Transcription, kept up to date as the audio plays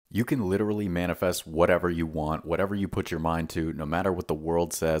You can literally manifest whatever you want, whatever you put your mind to, no matter what the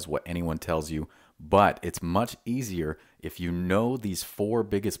world says, what anyone tells you. But it's much easier if you know these four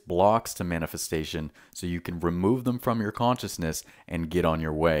biggest blocks to manifestation so you can remove them from your consciousness and get on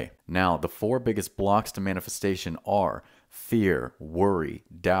your way. Now, the four biggest blocks to manifestation are fear, worry,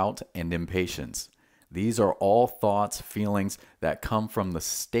 doubt, and impatience. These are all thoughts, feelings that come from the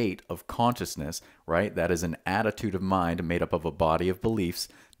state of consciousness, right? That is an attitude of mind made up of a body of beliefs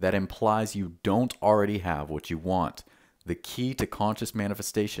that implies you don't already have what you want. The key to conscious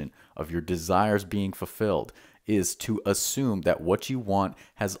manifestation of your desires being fulfilled is to assume that what you want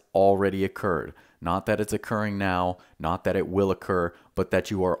has already occurred. Not that it's occurring now, not that it will occur, but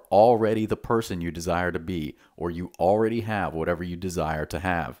that you are already the person you desire to be, or you already have whatever you desire to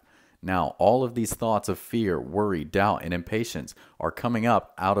have. Now, all of these thoughts of fear, worry, doubt, and impatience are coming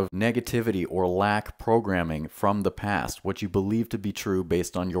up out of negativity or lack programming from the past, what you believe to be true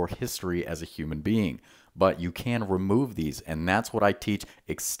based on your history as a human being. But you can remove these, and that's what I teach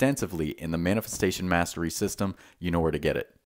extensively in the Manifestation Mastery System. You know where to get it.